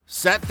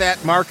Set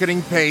that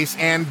marketing pace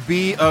and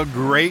be a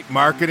great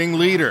marketing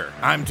leader.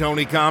 I'm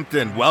Tony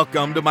Compton.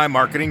 Welcome to my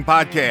marketing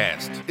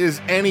podcast.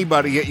 Is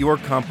anybody at your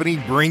company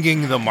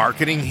bringing the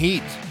marketing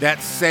heat,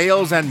 that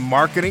sales and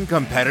marketing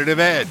competitive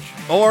edge?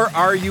 Or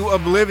are you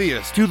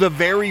oblivious to the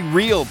very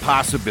real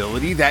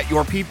possibility that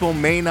your people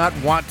may not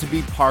want to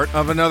be part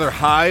of another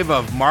hive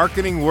of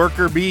marketing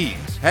worker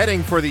bees,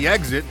 heading for the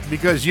exit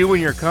because you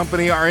and your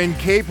company are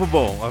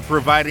incapable of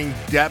providing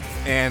depth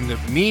and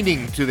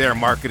meaning to their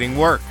marketing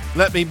work?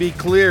 Let me be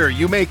clear,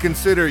 you may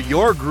consider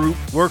your group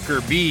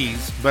worker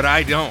bees, but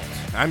I don't.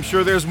 I'm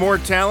sure there's more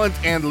talent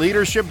and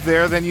leadership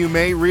there than you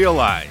may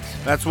realize.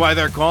 That's why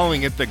they're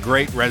calling it the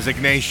Great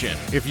Resignation.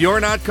 If you're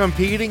not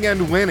competing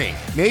and winning,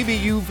 maybe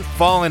you've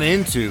fallen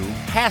into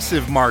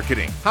passive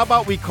marketing. How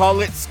about we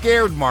call it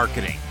scared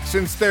marketing,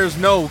 since there's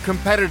no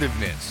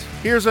competitiveness?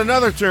 Here's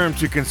another term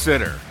to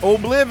consider: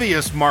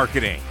 oblivious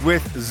marketing,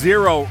 with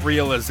zero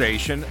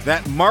realization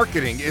that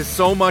marketing is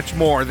so much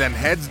more than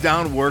heads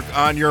down work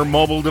on your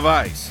mobile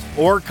device.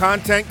 Or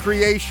content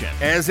creation,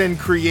 as in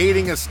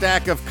creating a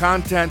stack of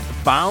content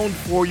bound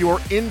for your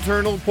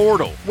internal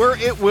portal, where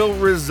it will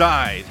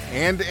reside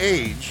and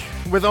age,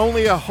 with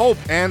only a hope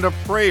and a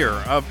prayer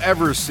of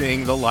ever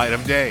seeing the light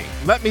of day.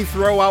 Let me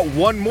throw out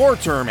one more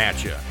term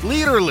at you: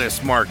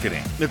 leaderless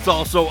marketing. It's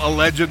also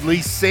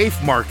allegedly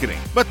safe marketing,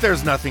 but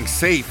there's nothing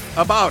safe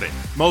about it.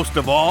 Most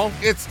of all,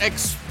 it's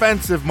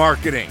expensive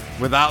marketing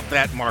without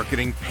that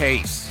marketing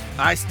pace.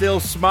 I still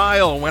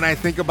smile when I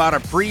think about a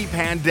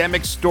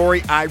pre-pandemic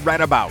story I read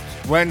about,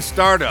 when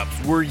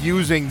startups were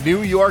using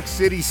New York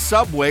City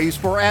subways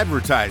for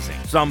advertising.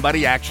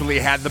 Somebody actually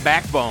had the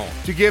backbone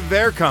to give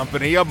their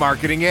company a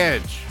marketing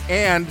edge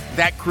and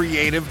that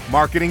creative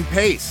marketing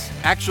pace.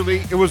 Actually,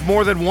 it was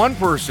more than one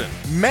person.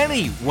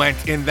 Many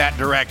went in that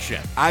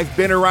direction. I've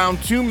been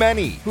around too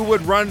many who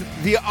would run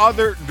the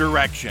other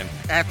direction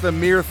at the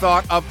mere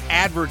thought of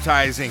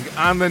advertising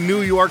on the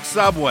New York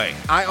subway.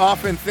 I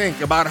often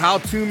think about how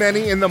too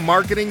many in the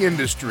marketing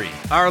industry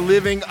are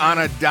living on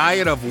a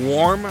diet of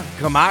warm,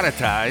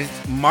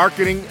 commoditized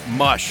marketing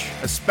mush,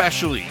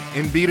 especially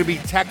in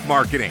B2B tech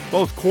marketing,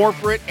 both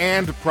corporate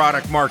and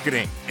product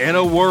marketing. In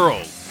a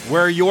world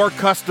where your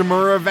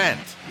customer event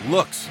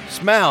looks,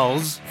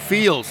 smells,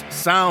 feels,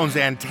 sounds,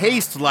 and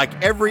tastes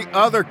like every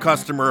other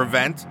customer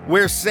event,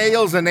 where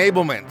sales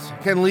enablement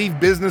can leave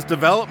business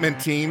development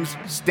teams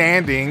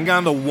standing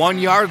on the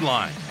 1-yard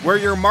line, where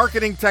your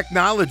marketing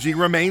technology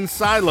remains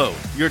siloed,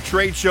 your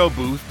trade show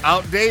booth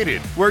outdated,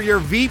 where your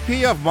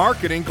VP of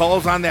marketing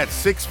calls on that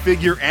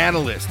 6-figure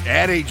analyst,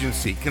 ad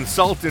agency,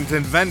 consultant,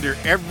 and vendor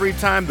every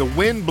time the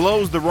wind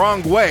blows the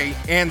wrong way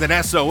and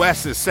an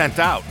SOS is sent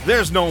out.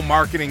 There's no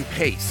marketing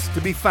pace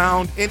to be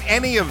found in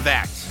any of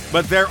that.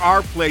 But there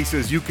are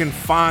places you can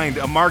find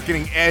a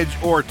marketing edge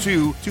or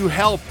two to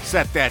help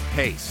set that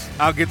pace.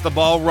 I'll get the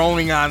ball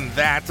rolling on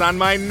that on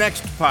my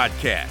next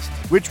podcast,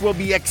 which will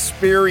be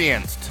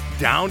experienced,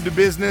 down to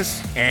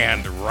business,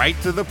 and right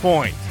to the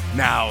point.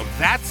 Now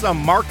that's a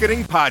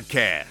marketing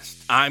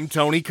podcast. I'm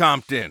Tony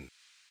Compton.